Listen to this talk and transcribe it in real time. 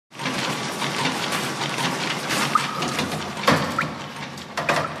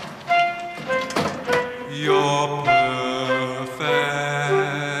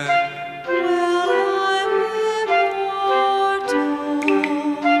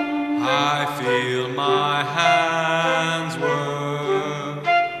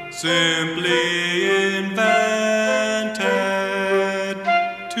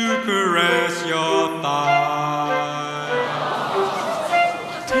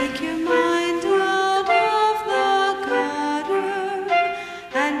Take your mind out of the gutter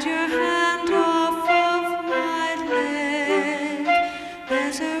and your hand off of my leg.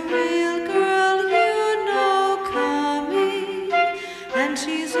 There's a real girl you know coming, and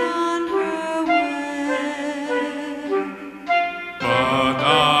she's on her way. But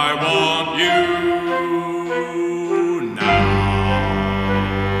I want you now.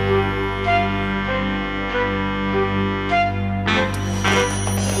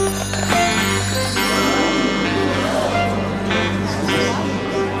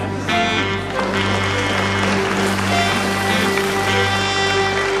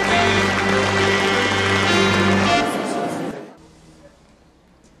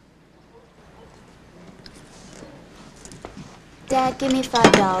 Dad, give me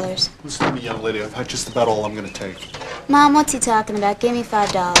 $5. Listen to me, young lady. I've had just about all I'm going to take. Mom, what's he talking about? Give me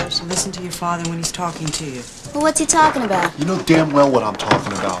 $5. Listen to your father when he's talking to you. Well, what's he talking about? You know damn well what I'm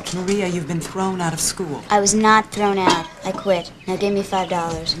talking about. Maria, you've been thrown out of school. I was not thrown out. I quit. Now give me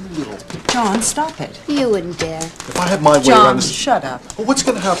 $5. You little... John, stop it. You wouldn't dare. If I had my way John, around this... shut up. Well, what's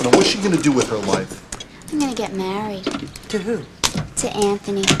going to happen? And what's she going to do with her life? I'm gonna get married. To who? To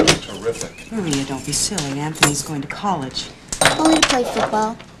Anthony. Terrific. Maria, don't be silly. Anthony's going to college. Only to play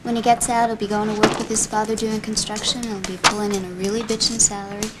football. When he gets out, he'll be going to work with his father doing construction. He'll be pulling in a really bitchin'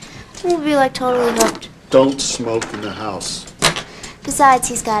 salary. We'll be like totally hooked. Don't smoke in the house. Besides,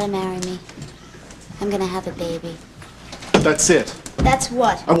 he's gotta marry me. I'm gonna have a baby. That's it. That's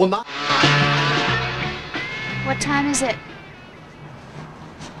what? I will not... What time is it?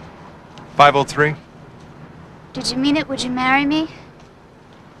 5:03? Did you mean it? Would you marry me?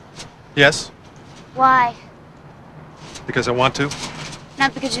 Yes, Why? because I want to.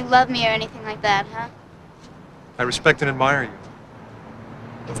 Not because you love me or anything like that, huh? I respect and admire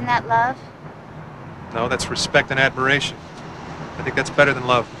you. Isn't that love? No, that's respect and admiration. I think that's better than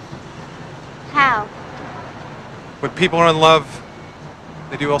love. How? When people are in love,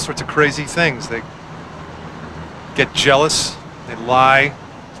 they do all sorts of crazy things. They get jealous, they lie,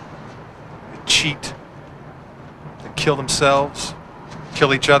 they cheat, they kill themselves,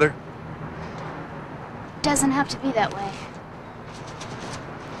 kill each other. Doesn't have to be that way.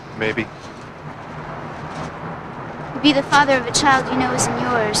 Maybe. You'd be the father of a child you know isn't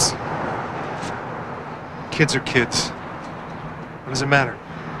yours. Kids are kids. What does it matter?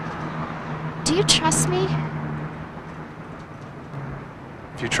 Do you trust me?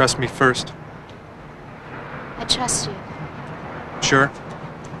 If you trust me first. I trust you. Sure?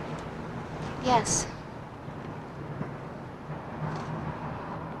 Yes.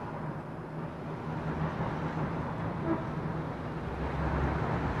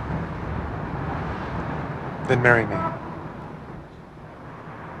 Then marry me.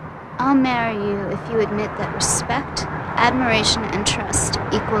 I'll marry you if you admit that respect, admiration, and trust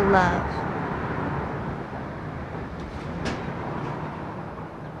equal love.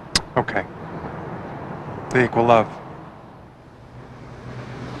 Okay. They equal love.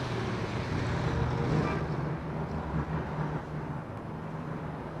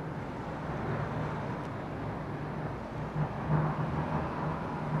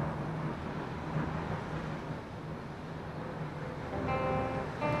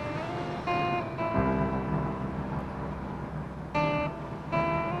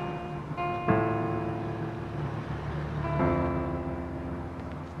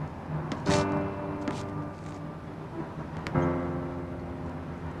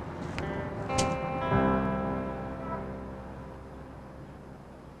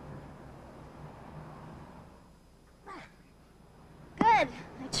 Good.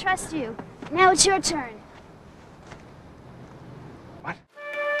 I trust you. Now it's your turn.